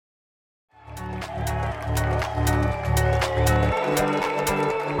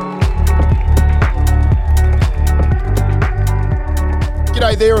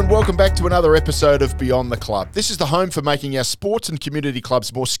G'day there and welcome back to another episode of Beyond the Club. This is the home for making our sports and community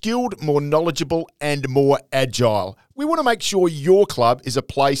clubs more skilled, more knowledgeable and more agile. We want to make sure your club is a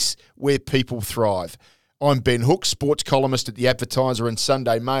place where people thrive. I'm Ben Hook, sports columnist at The Advertiser and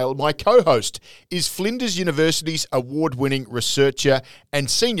Sunday Mail. My co-host is Flinders University's award-winning researcher and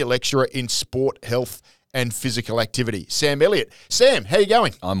senior lecturer in sport, health and physical activity, Sam Elliott. Sam, how are you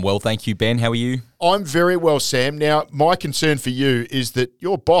going? I'm well, thank you, Ben. How are you? I'm very well, Sam. Now, my concern for you is that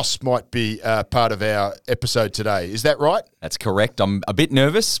your boss might be part of our episode today. Is that right? That's correct. I'm a bit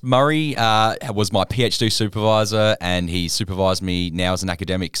nervous. Murray was my PhD supervisor and he supervised me now as an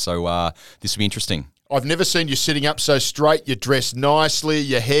academic, so this will be interesting. I've never seen you sitting up so straight. You're dressed nicely.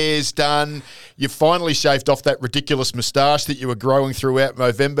 Your hair's done. You've finally shaved off that ridiculous moustache that you were growing throughout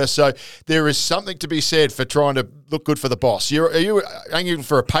November. So there is something to be said for trying to look good for the boss. Are you aiming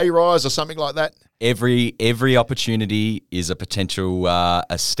for a pay rise or something like that? Every opportunity is a potential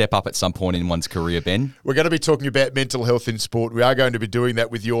a step up at some point in one's career, Ben. We're going to be talking about mental health in sport. We are going to be doing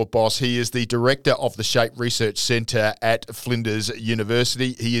that with your boss. He is the director of the SHAPE Research Centre at Flinders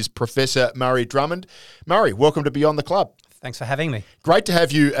University. He is Professor Murray Drummond. Murray, welcome to Beyond the Club. Thanks for having me. Great to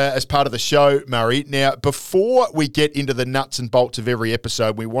have you as part of the show, Murray. Now, before we get into the nuts and bolts of every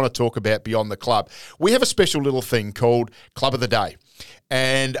episode, we want to talk about Beyond the Club. We have a special little thing called Club of the Day.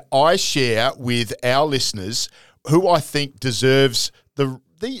 And I share with our listeners who I think deserves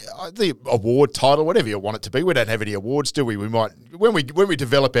the award title, whatever you want it to be. We don't have any awards, do we? We might when we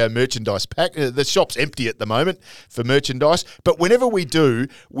develop our merchandise pack. The shop's empty at the moment for merchandise, but whenever we do,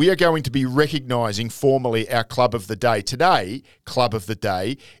 we are going to be recognising formally our Club of the Day. Today, Club of the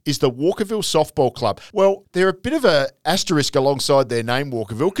Day is the Walkerville Softball Club. Well, they're a bit of a asterisk alongside their name,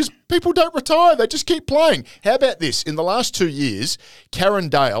 Walkerville, because people don't retire; they just keep playing. How about this? In the last 2 years, Karen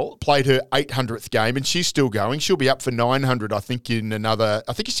Dale played her 800th game, and she's still going. She'll be up for 900, I think, in another.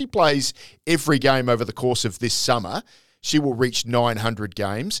 I think if she plays every game over the course of this summer, she will reach 900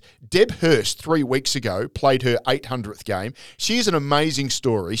 games. Deb Hurst, 3 weeks ago, played her 800th game. She is an amazing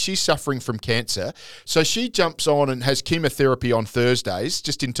story. She's suffering from cancer. So she jumps on and has chemotherapy on Thursdays,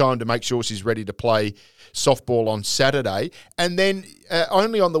 just in time to make sure she's ready to play softball on Saturday. And then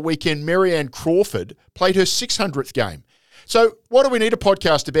only on the weekend, Marianne Crawford played her 600th game. So why do we need a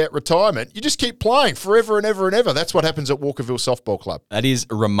podcast about retirement? You just keep playing forever and ever and ever. That's what happens at Walkerville Softball Club. That is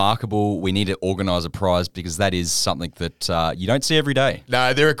remarkable. We need to organise a prize because that is something that you don't see every day.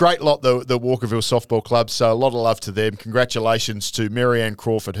 No, they're a great lot, the Walkerville Softball Club, so a lot of love to them. Congratulations to Marianne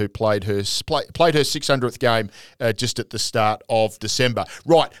Crawford, who played her 600th game just at the start of December.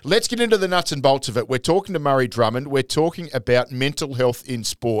 Right, let's get into the nuts and bolts of it. We're talking to Murray Drummond. We're talking about mental health in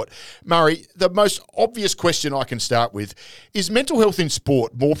sport. Murray, the most obvious question I can start with, is mental health in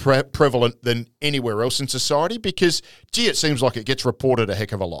sport more prevalent than anywhere else in society? Because, gee, it seems like it gets reported a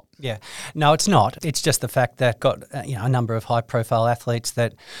heck of a lot. Yeah. No, it's not. It's just the fact that got a number of high-profile athletes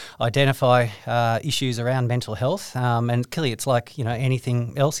that identify issues around mental health, and clearly it's like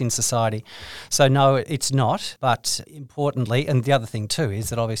anything else in society. So no, it's not. But importantly, and the other thing too is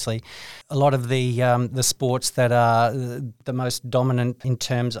that obviously a lot of the sports that are the most dominant in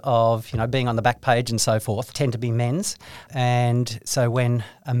terms of being on the back page and so forth tend to be men's. And so when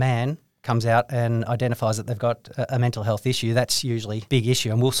a man comes out and identifies that they've got a mental health issue, that's usually a big issue.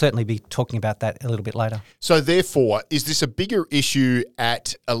 And we'll certainly be talking about that a little bit later. So therefore, is this a bigger issue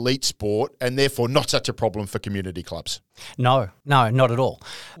at elite sport and therefore not such a problem for community clubs? No, not at all.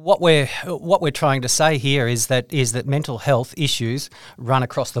 What we're trying to say here is that mental health issues run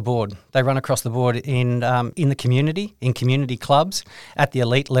across the board. They run across the board in the community, in community clubs, at the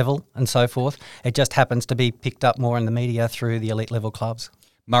elite level and so forth. It just happens to be picked up more in the media through the elite level clubs.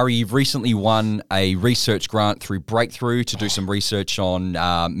 Murray, you've recently won a research grant through Breakthrough to do some research on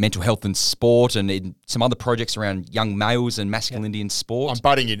mental health in sport and in some other projects around young males and masculinity in sport. I'm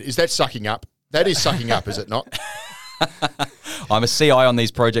butting in. Is that sucking up? That is sucking up, is it not? I'm a CI on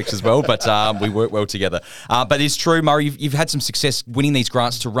these projects as well, but we work well together. But it's true, Murray, you've had some success winning these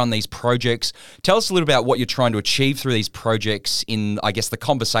grants to run these projects. Tell us a little about what you're trying to achieve through these projects in, I guess, the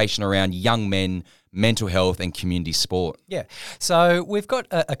conversation around young men, mental health and community sport. Yeah, so we've got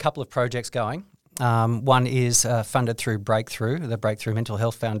a couple of projects going. One is funded through Breakthrough, the Breakthrough Mental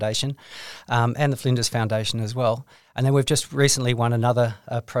Health Foundation, and the Flinders Foundation as well. And then we've just recently won another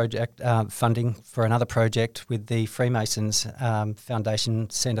project, funding for another project with the Freemasons Foundation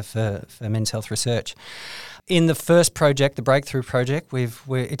Centre for Men's Health Research. In the first project, the Breakthrough project,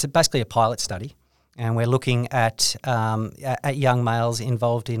 it's basically a pilot study. And we're looking at young males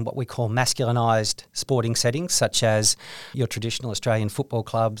involved in what we call masculinised sporting settings, such as your traditional Australian football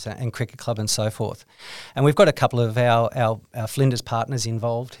clubs and cricket club and so forth. And we've got a couple of our Flinders partners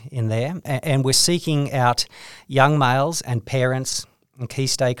involved in there. And we're seeking out young males and parents and key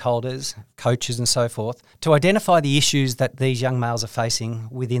stakeholders, coaches and so forth, to identify the issues that these young males are facing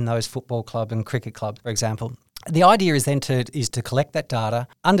within those football club and cricket club, for example. The idea is then to collect that data,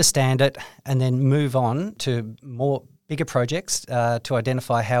 understand it, and then move on to bigger projects to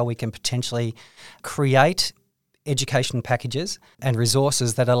identify how we can potentially create education packages and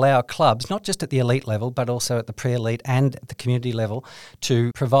resources that allow clubs, not just at the elite level, but also at the pre-elite and at the community level,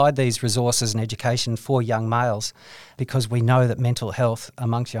 to provide these resources and education for young males, because we know that mental health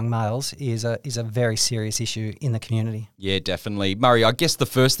amongst young males is a very serious issue in the community. Yeah, definitely. Murray, I guess the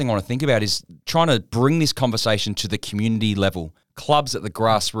first thing I want to think about is trying to bring this conversation to the community level. Clubs at the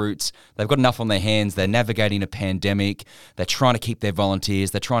grassroots, they've got enough on their hands. They're navigating a pandemic. They're trying to keep their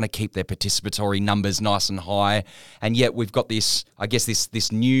volunteers. They're trying to keep their participatory numbers nice and high. And yet we've got this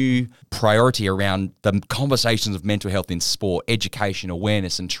new priority around the conversations of mental health in sport, education,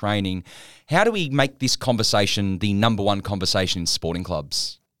 awareness and training. How do we make this conversation the number one conversation in sporting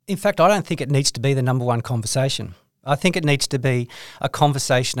clubs? In fact, I don't think it needs to be the number one conversation. I think it needs to be a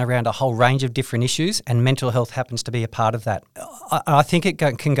conversation around a whole range of different issues, and mental health happens to be a part of that. I think it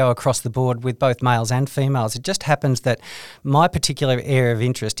can go across the board with both males and females. It just happens that my particular area of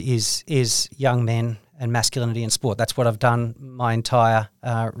interest is young men and masculinity in sport. That's what I've done my entire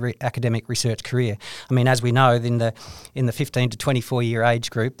academic research career. I mean, as we know, in the 15 to 24 year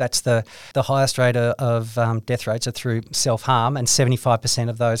age group, that's the highest rate of death rates are through self-harm, and 75%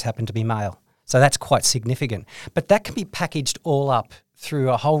 of those happen to be male. So that's quite significant. But that can be packaged all up through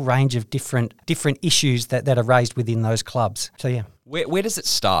a whole range of different issues that are raised within those clubs. So, yeah. Where does it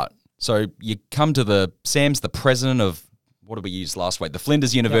start? So you come to Sam's the president of, what did we use last week? The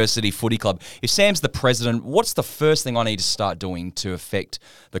Flinders University Footy Club. If Sam's the president, what's the first thing I need to start doing to affect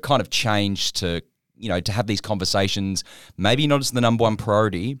the kind of change to have these conversations, maybe not as the number one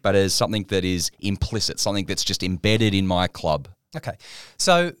priority, but as something that is implicit, something that's just embedded in my club? Okay.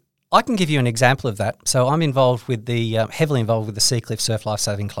 So I can give you an example of that. So I'm involved with heavily involved with the Seacliff Surf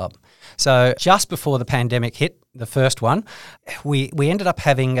Lifesaving Club. So just before the pandemic hit, the first one, we ended up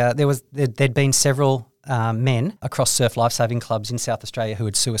having there'd been several men across surf lifesaving clubs in South Australia who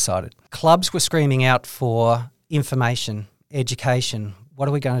had suicided. Clubs were screaming out for information, education. What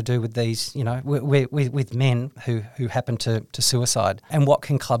are we going to do with these, with men who happen to suicide? And what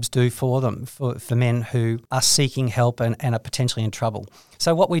can clubs do for them, for men who are seeking help and are potentially in trouble?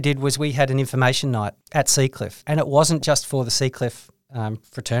 So what we did was we had an information night at Seacliff, and it wasn't just for the Seacliff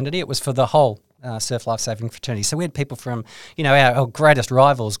fraternity, it was for the whole surf lifesaving fraternity. So we had people from, our greatest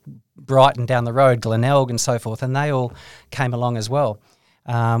rivals, Brighton down the road, Glenelg and so forth, and they all came along as well.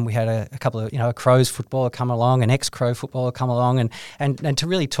 We had a couple of, a Crows footballer come along, an ex-Crow footballer come along, and to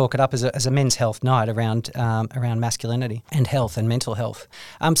really talk it up as a men's health night around masculinity and health and mental health.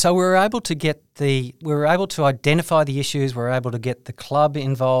 So we were able to identify the issues. We were able to get the club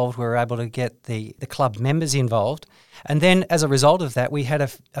involved. We were able to get the club members involved. And then as a result of that, we had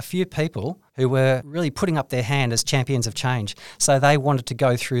a few people who were really putting up their hand as champions of change. So they wanted to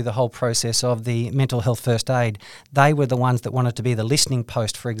go through the whole process of the mental health first aid. They were the ones that wanted to be the listening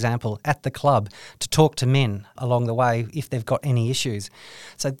post, for example, at the club to talk to men along the way if they've got any issues.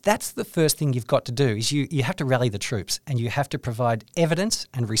 So that's the first thing you've got to do is you have to rally the troops, and you have to provide evidence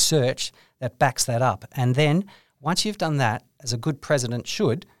and research that backs that up. And then once you've done that, as a good president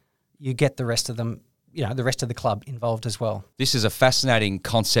should, you get the rest of them, the rest of the club involved as well. This is a fascinating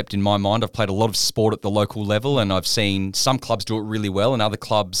concept in my mind. I've played a lot of sport at the local level, and I've seen some clubs do it really well and other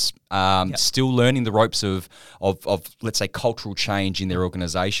clubs still learning the ropes of let's say, cultural change in their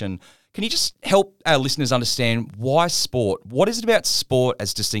organisation. Can you just help our listeners understand why sport? What is it about sport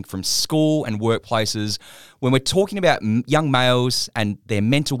as distinct from school and workplaces? When we're talking about young males and their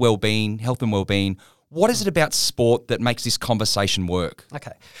mental well-being, health and well-being, what is it about sport that makes this conversation work?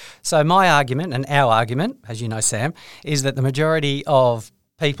 Okay. So my argument, and our argument, as you know, Sam, is that the majority of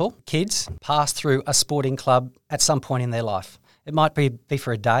people, kids, pass through a sporting club at some point in their life. It might be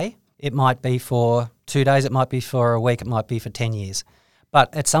for a day, it might be for 2 days, it might be for a week, it might be for 10 years.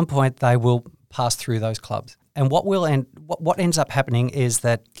 But at some point they will pass through those clubs. And what ends up happening is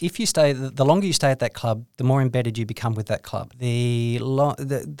that if you stay, the longer you stay at that club, the more embedded you become with that club. The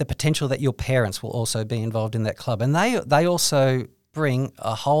potential that your parents will also be involved in that club, and they also bring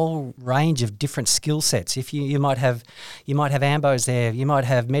a whole range of different skill sets. If you might have ambos there, you might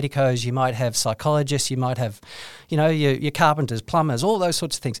have medicos, you might have psychologists, you might have, your carpenters, plumbers, all those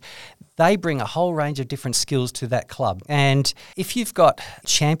sorts of things. They bring a whole range of different skills to that club. And if you've got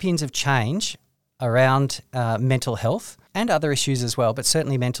champions of change around mental health and other issues as well, but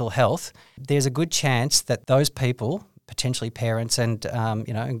certainly mental health, there's a good chance that those people, potentially parents and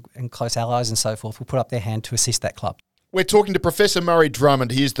close allies and so forth, will put up their hand to assist that club. We're talking to Professor Murray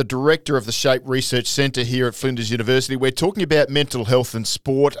Drummond. He is the director of the SHAPE Research Centre here at Flinders University. We're talking about mental health and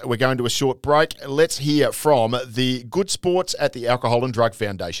sport. We're going to a short break. Let's hear from the Good Sports at the Alcohol and Drug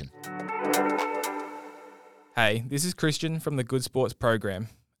Foundation. Hey, this is Christian from the Good Sports program.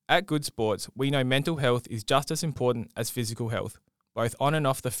 At Good Sports, we know mental health is just as important as physical health, both on and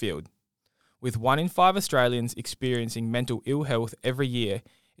off the field. With 1 in 5 Australians experiencing mental ill health every year,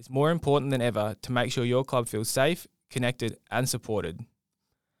 it's more important than ever to make sure your club feels safe, connected and supported.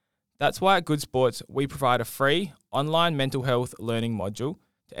 That's why at Good Sports we provide a free online mental health learning module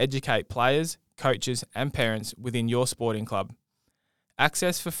to educate players, coaches and parents within your sporting club.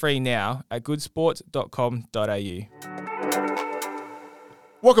 Access for free now at goodsports.com.au.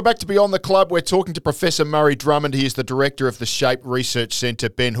 Welcome back to Beyond the Club. We're talking to Professor Murray Drummond. He is the director of the SHAPE Research Centre.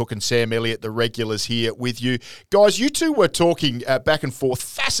 Ben Hook and Sam Elliott, the regulars, here with you. Guys, you two were talking back and forth,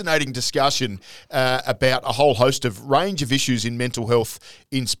 fascinating discussion about a whole host of range of issues in mental health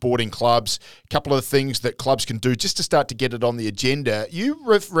in sporting clubs. A couple of things that clubs can do just to start to get it on the agenda. You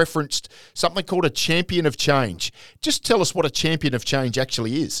referenced something called a champion of change. Just tell us what a champion of change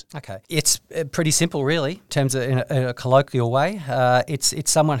actually is. Okay. It's pretty simple, really, in terms of in a colloquial way.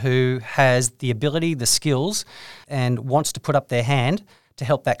 It's someone who has the ability, the skills, and wants to put up their hand to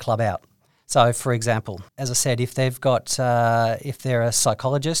help that club out. So, for example, as I said, if they've got, if they're a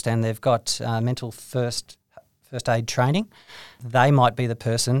psychologist and they've got mental first aid training, they might be the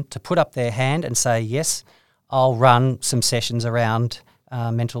person to put up their hand and say, yes, I'll run some sessions around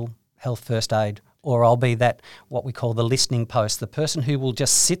mental health first aid, or I'll be that, what we call the listening post, the person who will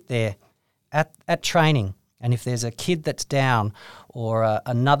just sit there at training. And if there's a kid that's down or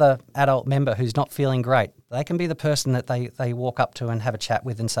another adult member who's not feeling great, they can be the person that they walk up to and have a chat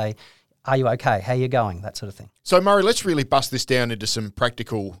with and say, are you okay? How are you going? That sort of thing. So, Murray, let's really bust this down into some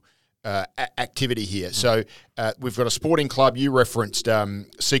practical activity here. So we've got a sporting club. You referenced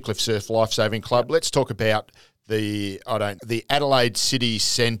Seacliff Surf Lifesaving Club. Let's talk about the Adelaide City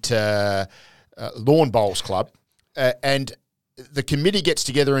Centre Lawn Bowls Club. And the committee gets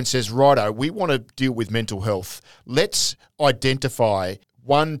together and says, righto, we want to deal with mental health. Let's identify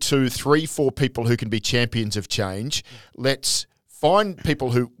 1, 2, 3, 4 people who can be champions of change. Let's find people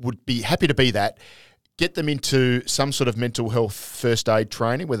who would be happy to be that, get them into some sort of mental health first aid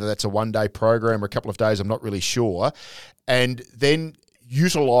training, whether that's a one-day program or a couple of days, I'm not really sure, and then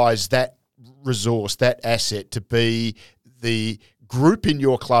utilise that resource, that asset, to be the group in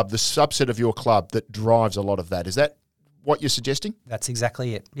your club, the subset of your club that drives a lot of that. Is that what you're suggesting? That's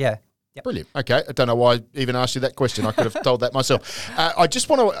exactly it, yeah. Yep. Brilliant. Okay, I don't know why I even asked you that question. I could have told that myself. I just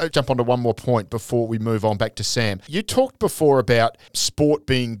want to jump onto one more point before we move on back to Sam. You talked before about sport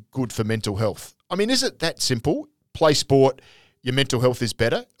being good for mental health. I mean, is it that simple? Play sport, your mental health is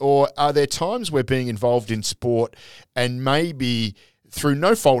better? Or are there times where being involved in sport and maybe through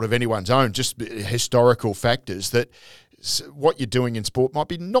no fault of anyone's own, just historical factors, that what you're doing in sport might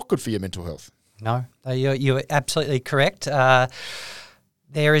be not good for your mental health? No, you're absolutely correct.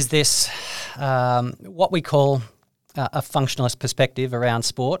 There is this, what we call a functionalist perspective around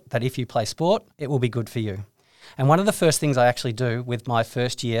sport, that if you play sport, it will be good for you. And one of the first things I actually do with my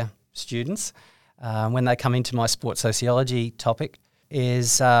first year students, when they come into my sports sociology topic,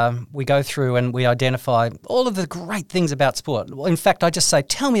 is we go through and we identify all of the great things about sport. Well, in fact, I just say,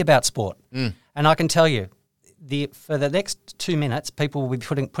 tell me about sport. And I can tell you, for the next 2 minutes, people will be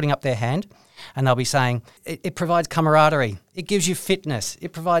putting up their hand and they'll be saying, it provides camaraderie, it gives you fitness,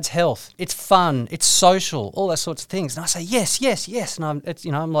 it provides health, it's fun, it's social, all those sorts of things. And I say, yes, yes, yes. And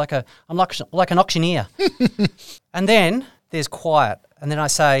I'm like an auctioneer. And then there's quiet. And then I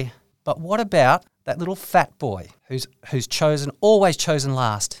say, but what about that little fat boy who's always chosen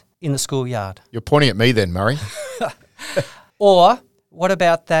last in the schoolyard? You're pointing at me then, Murray. Or what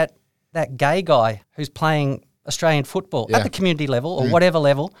about that gay guy who's playing Australian football at the community level or whatever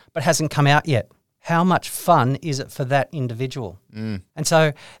level, but hasn't come out yet? How much fun is it for that individual? And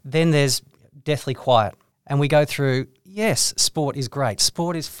so then there's deathly quiet. And we go through, yes, sport is great.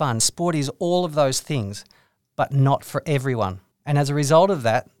 Sport is fun. Sport is all of those things, but not for everyone. And as a result of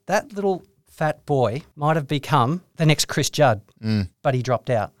that, that little fat boy might have become the next Chris Judd, but he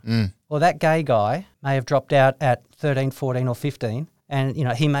dropped out. Or that gay guy may have dropped out at 13, 14 or 15. And,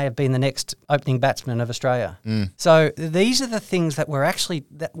 he may have been the next opening batsman of Australia. So these are the things that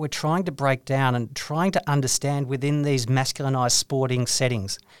we're trying to break down and trying to understand within these masculinised sporting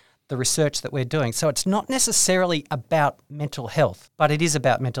settings. the research that we're doing. So it's not necessarily about mental health, but it is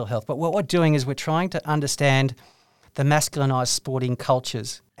about mental health. But what we're doing is we're trying to understand the masculinized sporting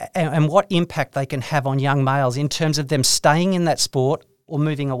cultures and what impact they can have on young males in terms of them staying in that sport or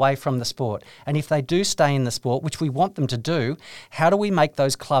moving away from the sport. And if they do stay in the sport, which we want them to do, how do we make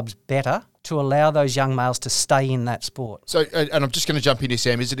those clubs better to allow those young males to stay in that sport? So, and I'm just going to jump in here,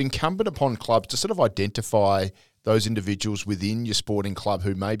 Sam, is it incumbent upon clubs to sort of identify those individuals within your sporting club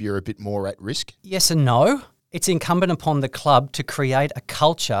who maybe are a bit more at risk? Yes and no. It's incumbent upon the club to create a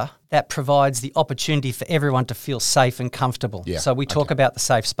culture that provides the opportunity for everyone to feel safe and comfortable. Yeah, So we talk about the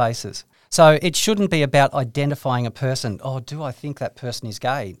safe spaces. So it shouldn't be about identifying a person. Oh, do I think that person is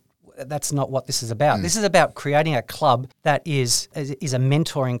gay? That's not what this is about. This is about creating a club that is a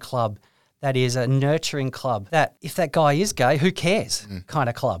mentoring club, that is a nurturing club, that if that guy is gay, who cares kind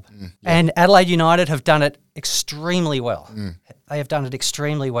of club. And Adelaide United have done it extremely well. They have done it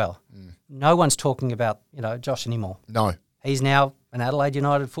extremely well. No one's talking about, Josh anymore. No. He's now an Adelaide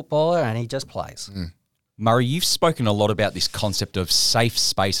United footballer and he just plays. Murray, you've spoken a lot about this concept of safe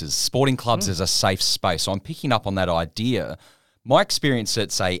spaces, sporting clubs as a safe space. So I'm picking up on that idea. My experience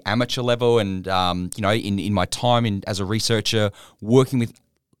at, say, amateur level and, in my time as a researcher working with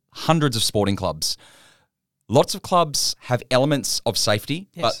hundreds of sporting clubs, lots of clubs have elements of safety,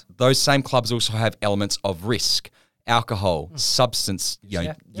 but those same clubs also have elements of risk. Alcohol, substance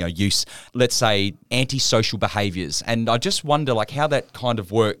use, let's say antisocial behaviours. And I just wonder how that kind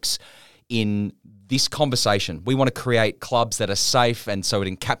of works in this conversation. We want to create clubs that are safe, and so it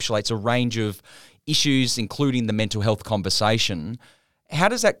encapsulates a range of issues, including the mental health conversation. How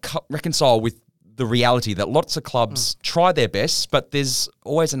does that reconcile with the reality that lots of clubs try their best, but there's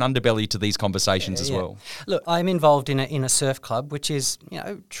always an underbelly to these conversations as well? Look, I'm involved in a surf club, which is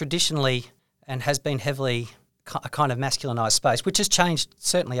traditionally and has been heavily a kind of masculinised space, which has changed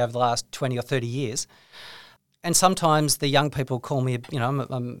certainly over the last 20 or 30 years. And sometimes the young people call me,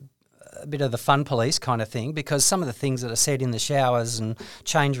 I'm a bit of the fun police kind of thing, because some of the things that are said in the showers and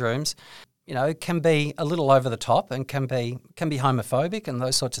change rooms, can be a little over the top and can be homophobic and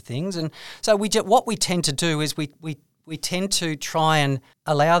those sorts of things. And so what we tend to do is we tend to try and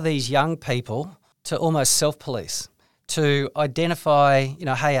allow these young people to almost self-police, to identify,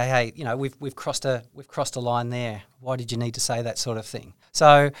 hey, we've crossed a line there. Why did you need to say that sort of thing?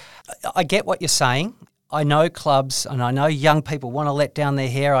 So I get what you're saying. I know clubs and I know young people want to let down their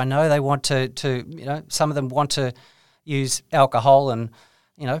hair. I know they want to some of them want to use alcohol and,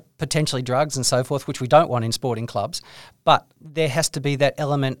 potentially drugs and so forth, which we don't want in sporting clubs. But there has to be that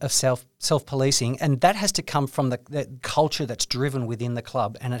element of self-policing, and that has to come from the culture that's driven within the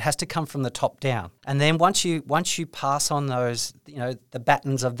club, and it has to come from the top down. And then once you pass on those, the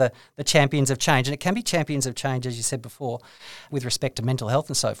batons of the champions of change, and it can be champions of change, as you said before, with respect to mental health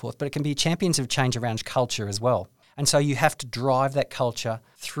and so forth, but it can be champions of change around culture as well. And so you have to drive that culture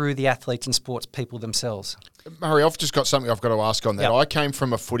through the athletes and sports people themselves. Murray, I've just got something I've got to ask on that. Yep. I came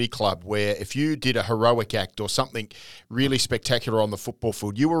from a footy club where if you did a heroic act or something really spectacular on the football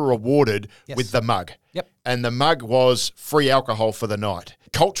field, you were rewarded with the mug. Yep. And the mug was free alcohol for the night.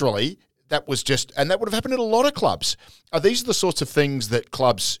 Culturally, that was and that would have happened at a lot of clubs. Are these the sorts of things that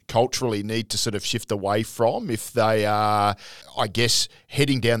clubs culturally need to sort of shift away from if they are, I guess,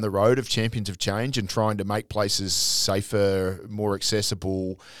 heading down the road of champions of change and trying to make places safer, more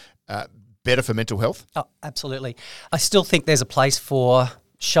accessible, better for mental health? Oh, absolutely. I still think there's a place for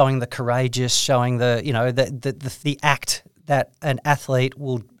showing the courageous, showing the act that an athlete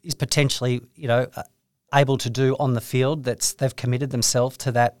is potentially, able to do on the field. They've committed themselves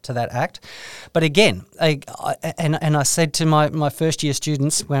to that act. But again, I said to my first year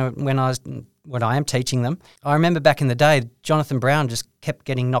students when I am teaching them, I remember back in the day, Jonathan Brown just kept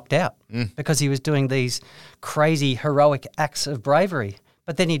getting knocked out because he was doing these crazy heroic acts of bravery.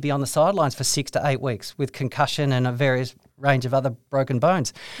 But then he'd be on the sidelines for 6 to 8 weeks with concussion and a various range of other broken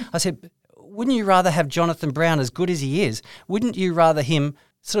bones. I said, wouldn't you rather have Jonathan Brown, as good as he is, wouldn't you rather him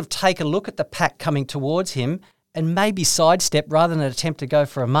sort of take a look at the pack coming towards him and maybe sidestep rather than attempt to go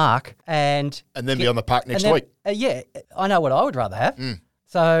for a mark and then be on the park next week? Yeah, I know what I would rather have.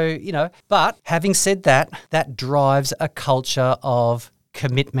 So, but having said that, that drives a culture of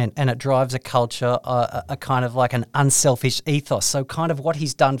commitment, and it drives a culture, a kind of like an unselfish ethos. So kind of what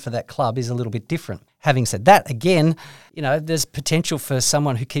he's done for that club is a little bit different. Having said that, again, there's potential for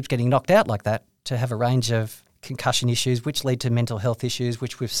someone who keeps getting knocked out like that to have a range of concussion issues, which lead to mental health issues,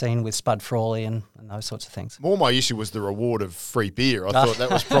 which we've seen with Spud Frawley and those sorts of things. More my issue was the reward of free beer. I thought that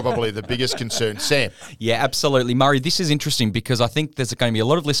was probably the biggest concern. Sam? Yeah, absolutely. Murray, this is interesting because I think there's going to be a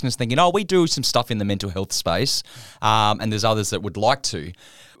lot of listeners thinking, we do some stuff in the mental health space, and there's others that would like to.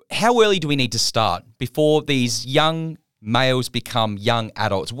 how early do we need to start before these young males become young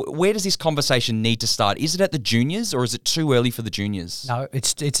adults? Where does this conversation need to start? Is it at the juniors or is it too early for the juniors? No,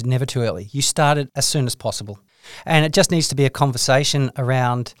 it's never too early. You start it as soon as possible. And it just needs to be a conversation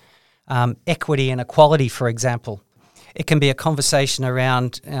around equity and equality, for example. It can be a conversation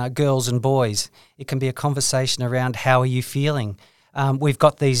around girls and boys. It can be a conversation around how are you feeling. We've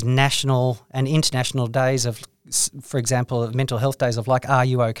got these national and international days of, for example, of mental health days of like, are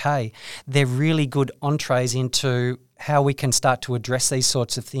you okay? They're really good entrees into how we can start to address these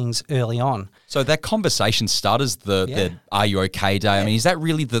sorts of things early on. So that conversation starters, the Are You Okay Day, I mean, is that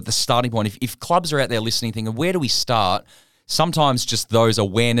really the starting point? If clubs are out there listening thinking, where do we start? Sometimes just those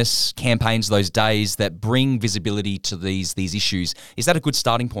awareness campaigns, those days that bring visibility to these issues, is that a good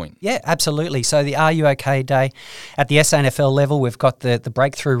starting point? Yeah, absolutely. So the Are You OK Day at the SANFL level, we've got the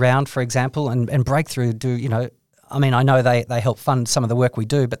breakthrough round, for example, and breakthrough I know they help fund some of the work we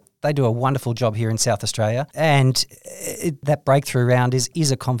do, but they do a wonderful job here in South Australia. And that breakthrough round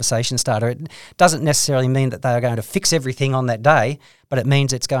is a conversation starter. It doesn't necessarily mean that they are going to fix everything on that day, but it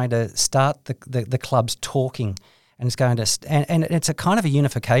means it's going to start the clubs talking. And it's going to, and it's a kind of a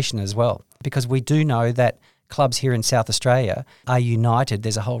unification as well, because we do know that clubs here in South Australia are united.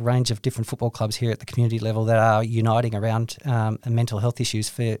 There's a whole range of different football clubs here at the community level that are uniting around mental health issues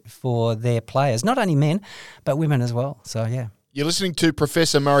for their players, not only men, but women as well. So, yeah. You're listening to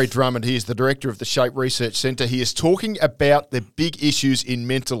Professor Murray Drummond. He is the director of the SHAPE Research Centre. He is talking about the big issues in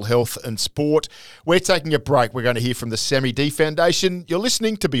mental health and sport. We're taking a break. We're going to hear from the Sammy D Foundation. You're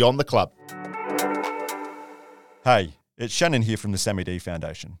listening to Beyond the Club. Hey, it's Shannon here from the Sammy D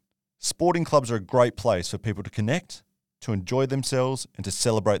Foundation. Sporting clubs are a great place for people to connect, to enjoy themselves and to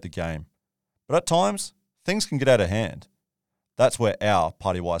celebrate the game. But at times, things can get out of hand. That's where our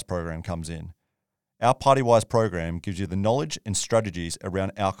PartyWise program comes in. Our PartyWise program gives you the knowledge and strategies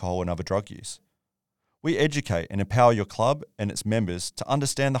around alcohol and other drug use. We educate and empower your club and its members to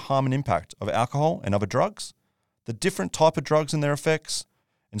understand the harm and impact of alcohol and other drugs, the different type of drugs and their effects,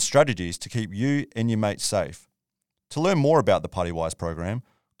 and strategies to keep you and your mates safe. To learn more about the PartyWise program,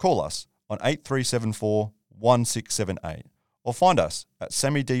 call us on 8374 1678 or find us at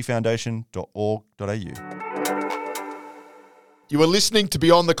sammydfoundation.org.au. You are listening to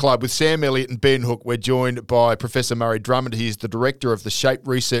Beyond the Club with Sam Elliott and Ben Hook. We're joined by Professor Murray Drummond. He is the director of the SHAPE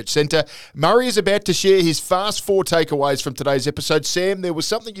Research Centre. Murray is about to share his fast 4 takeaways from today's episode. Sam, there was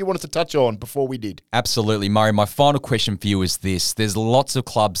something you wanted to touch on before we did. Absolutely, Murray. My final question for you is this. There's lots of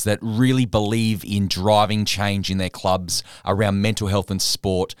clubs that really believe in driving change in their clubs around mental health and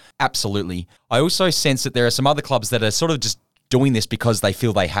sport. Absolutely. I also sense that there are some other clubs that are sort of just doing this because they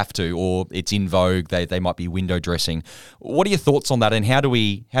feel they have to, or it's in vogue. They might be window dressing. What are your thoughts on that, and how do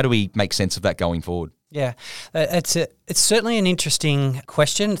we make sense of that going forward? Yeah, it's certainly an interesting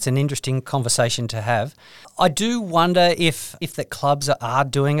question. It's an interesting conversation to have. I do wonder if the clubs are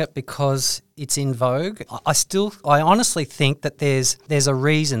doing it because it's in vogue. I honestly think that there's a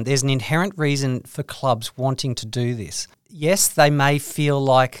reason. There's an inherent reason for clubs wanting to do this. Yes, they may feel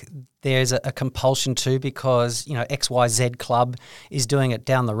like there's a compulsion to because, XYZ club is doing it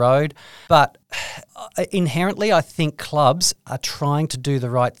down the road. But inherently, I think clubs are trying to do the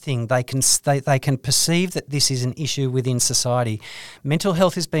right thing. They can perceive that this is an issue within society. Mental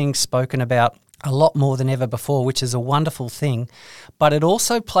health is being spoken about a lot more than ever before, which is a wonderful thing. But it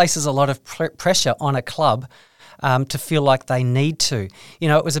also places a lot of pressure on a club to feel like they need to.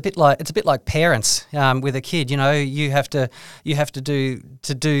 It's a bit like parents with a kid. You have to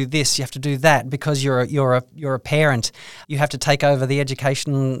do this, you have to do that because you're a parent. You have to take over the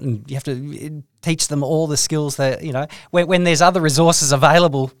education and you have to teach them all the skills that, when there's other resources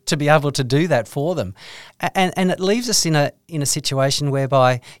available to be able to do that for them. And it leaves us in a situation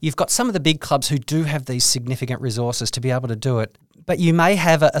whereby you've got some of the big clubs who do have these significant resources to be able to do it. But you may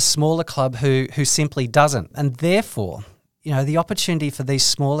have a smaller club who simply doesn't. And therefore, the opportunity for these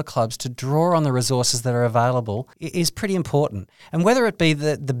smaller clubs to draw on the resources that are available is pretty important. And whether it be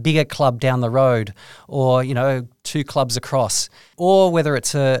the bigger club down the road or, 2 clubs across, or whether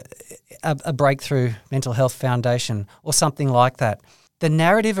it's a breakthrough mental health foundation or something like that, the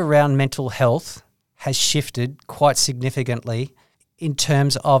narrative around mental health has shifted quite significantly in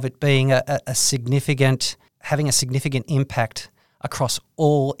terms of it being having a significant impact across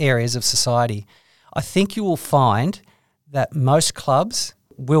all areas of society. I think you will find that most clubs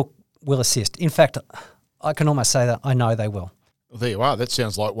will assist. In fact, I can almost say that I know they will. Well, there you are. That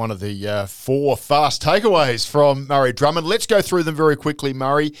sounds like one of the 4 fast takeaways from Murray Drummond. Let's go through them very quickly,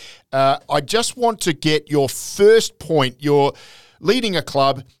 Murray. I just want to get your first point. You're leading a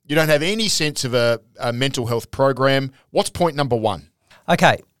club. You don't have any sense of a mental health program. What's point number 1?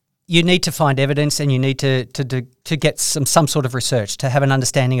 Okay. You need to find evidence, and you need to get some sort of research to have an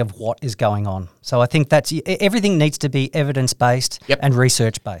understanding of what is going on. So I think that's everything needs to be evidence-based and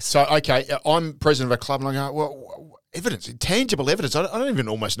research-based. So, okay, I'm president of a club and I go, well, evidence, tangible evidence. I don't even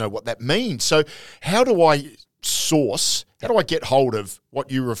almost know what that means. So how do I how do I get hold of what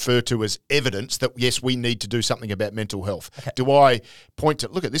you refer to as evidence that, yes, we need to do something about mental health? Okay. Do I point to,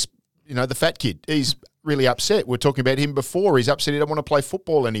 look at this, the fat kid, he's really upset. We're talking about him before. He's upset he don't want to play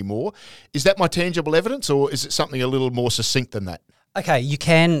football anymore. Is that my tangible evidence, or is it something a little more succinct than that? Okay, you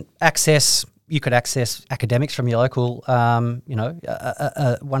could access academics from your local, one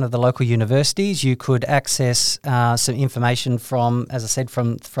of the local universities. You could access some information from, as I said,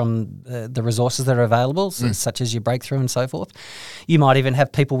 from the resources that are available, such as your Breakthrough and so forth. You might even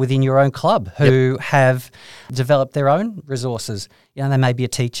have people within your own club who have developed their own resources. They may be a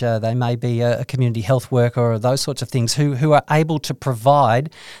teacher, they may be a community health worker, or those sorts of things who are able to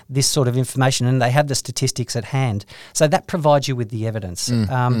provide this sort of information, and they have the statistics at hand. So that provides you with the evidence.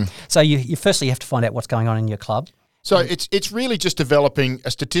 So you firstly have to find out what's going on in your club. So it's really just developing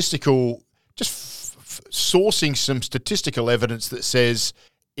a statistical, sourcing some statistical evidence that says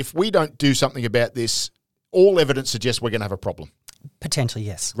if we don't do something about this, all evidence suggests we're going to have a problem. Potentially,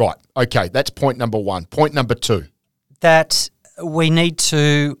 yes. Right. Okay, that's point number one. Point number two. That we need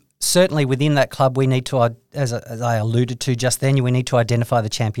to, certainly within that club, we need to, as I alluded to just then, we need to identify the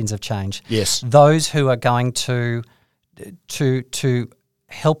champions of change. Yes. Those who are going to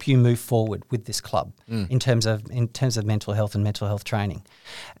help you move forward with this club in terms of mental health and mental health training.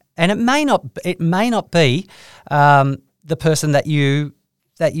 And it may not be the person that you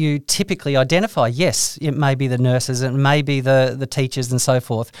typically identify. Yes, it may be the nurses, it may be the teachers and so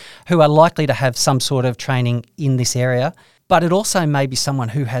forth, who are likely to have some sort of training in this area. But it also may be someone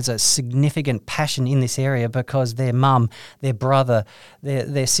who has a significant passion in this area because their mum, their brother,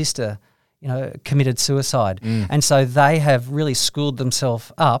 their sister, committed suicide. And so they have really schooled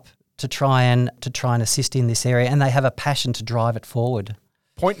themselves up to try and assist in this area, and they have a passion to drive it forward.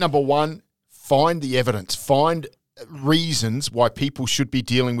 Point number one, find the evidence. Find reasons why people should be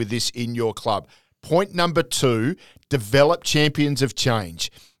dealing with this in your club. Point number two, develop champions of change.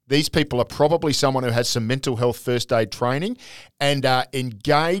 These people are probably someone who has some mental health first aid training and are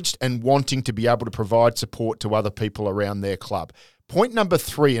engaged and wanting to be able to provide support to other people around their club. Point number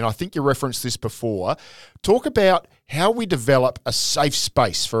three, and I think you referenced this before, talk about how we develop a safe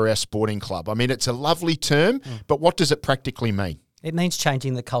space for our sporting club. I mean, it's a lovely term, but what does it practically mean? It means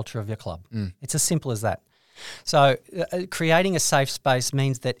changing the culture of your club. It's as simple as that. So creating a safe space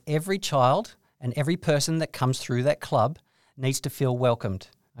means that every child and every person that comes through that club needs to feel welcomed.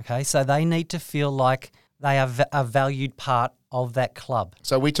 Okay, so they need to feel like they are a valued part of that club.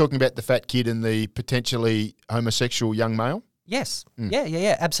 So we're talking about the fat kid and the potentially homosexual young male? Yes.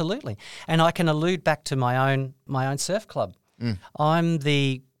 Yeah, absolutely. And I can allude back to my own surf club. I'm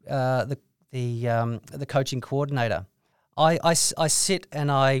the coaching coordinator. I sit and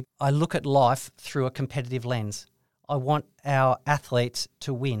I look at life through a competitive lens. I want our athletes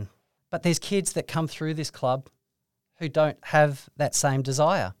to win. But there's kids that come through this club who don't have that same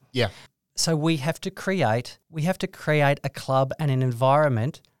desire. Yeah. So we have to create a club and an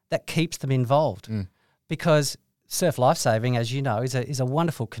environment that keeps them involved. Because Surf Lifesaving, as you know, is a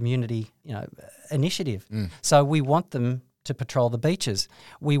wonderful community, initiative. So we want them to patrol the beaches.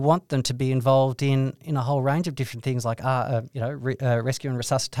 We want them to be involved in a whole range of different things like rescue and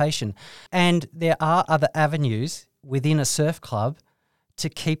resuscitation. And there are other avenues within a surf club to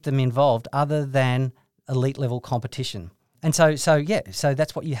keep them involved other than elite level competition. And so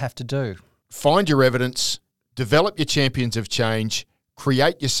that's what you have to do. Find your evidence, develop your champions of change,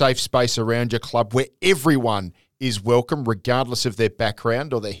 create your safe space around your club where everyone is welcome, regardless of their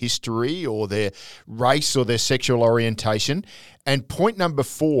background or their history or their race or their sexual orientation. And point number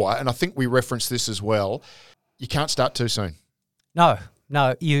 4, and I think we referenced this as well, you can't start too soon. No,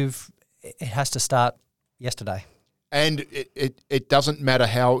 it has to start yesterday. And it doesn't matter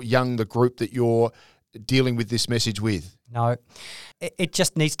how young the group that you're dealing with this message with. No, it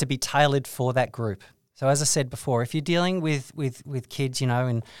just needs to be tailored for that group. So as I said before, if you're dealing with kids,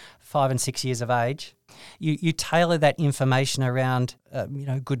 in 5 and 6 years of age, you tailor that information around,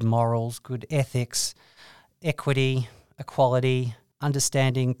 good morals, good ethics, equity, equality,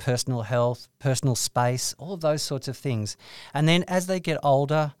 understanding personal health, personal space, all of those sorts of things. And then as they get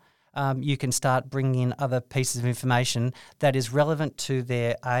older, you can start bringing in other pieces of information that is relevant to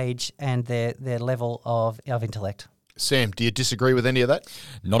their age and their level of intellect. Sam, do you disagree with any of that?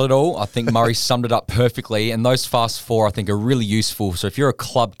 Not at all. I think Murray summed it up perfectly. And those fast 4, I think, are really useful. So if you're a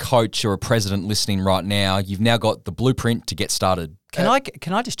club coach or a president listening right now, you've now got the blueprint to get started. Can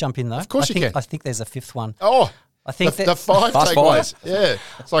I just jump in though? Of course you can. I think there's a fifth one. Oh, I think the five Fast takeaways. Yeah,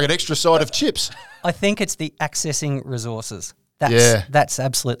 it's like an extra side of chips. I think it's the accessing resources. That's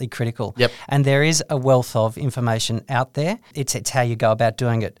absolutely critical. Yep. And there is a wealth of information out there. It's how you go about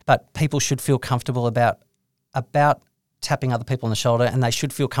doing it. But people should feel comfortable about tapping other people on the shoulder, and they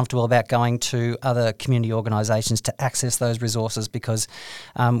should feel comfortable about going to other community organisations to access those resources, because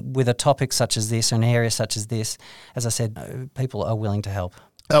with a topic such as this, or an area such as this, as I said, people are willing to help.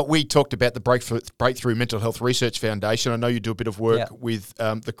 We talked about the Breakthrough Mental Health Research Foundation. I know you do a bit of work with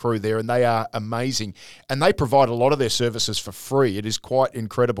the crew there, and they are amazing. And they provide a lot of their services for free. It is quite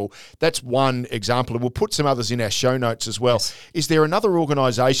incredible. That's one example. And we'll put some others in our show notes as well. Yes. Is there another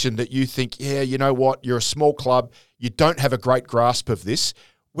organisation that you think, yeah, you know what, you're a small club, you don't have a great grasp of this?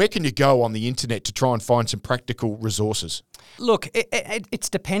 Where can you go on the internet to try and find some practical resources? Look, it's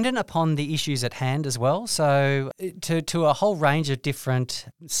dependent upon the issues at hand as well. So to a whole range of different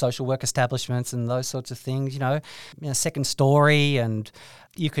social work establishments and those sorts of things, you know, Second Story, and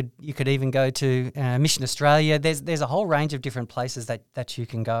you could even go to Mission Australia. There's a whole range of different places that you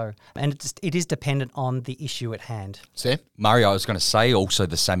can go, and it is dependent on the issue at hand. Sam? Murray, I was going to say also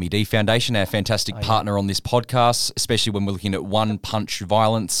the Sammy D Foundation, our fantastic partner on this podcast, especially when we're looking at one-punch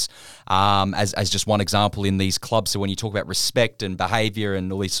violence as just one example in these clubs. So when you talk about respect and behaviour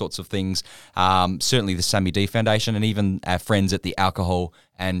and all these sorts of things, certainly the Sammy D Foundation, and even our friends at the Alcohol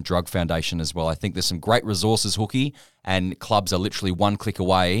and Drug Foundation as well. I think there's some great resources, Hookie, and clubs are literally one click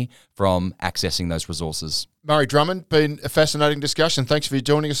away from accessing those resources. Murray Drummond, been a fascinating discussion. Thanks for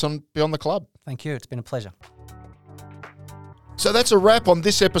joining us on Beyond the Club. Thank you. It's been a pleasure. So that's a wrap on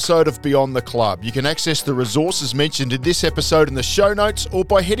this episode of Beyond the Club. You can access the resources mentioned in this episode in the show notes, or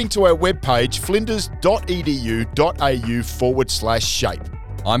by heading to our webpage, flinders.edu.au/shape.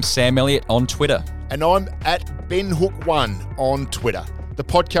 I'm Sam Elliott on Twitter. And I'm at BenHook1 on Twitter. The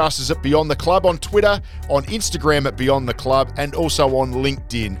podcast is at Beyond the Club on Twitter, on Instagram at Beyond the Club, and also on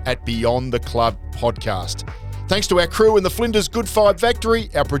LinkedIn at Beyond the Club Podcast. Thanks to our crew in the Flinders Good Vibe Factory,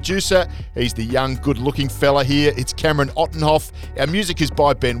 our producer, he's the young, good-looking fella here, it's Cameron Ottenhoff. Our music is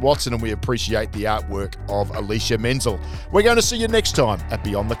by Ben Watson, and we appreciate the artwork of Alicia Menzel. We're going to see you next time at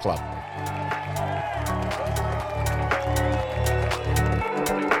Beyond the Club.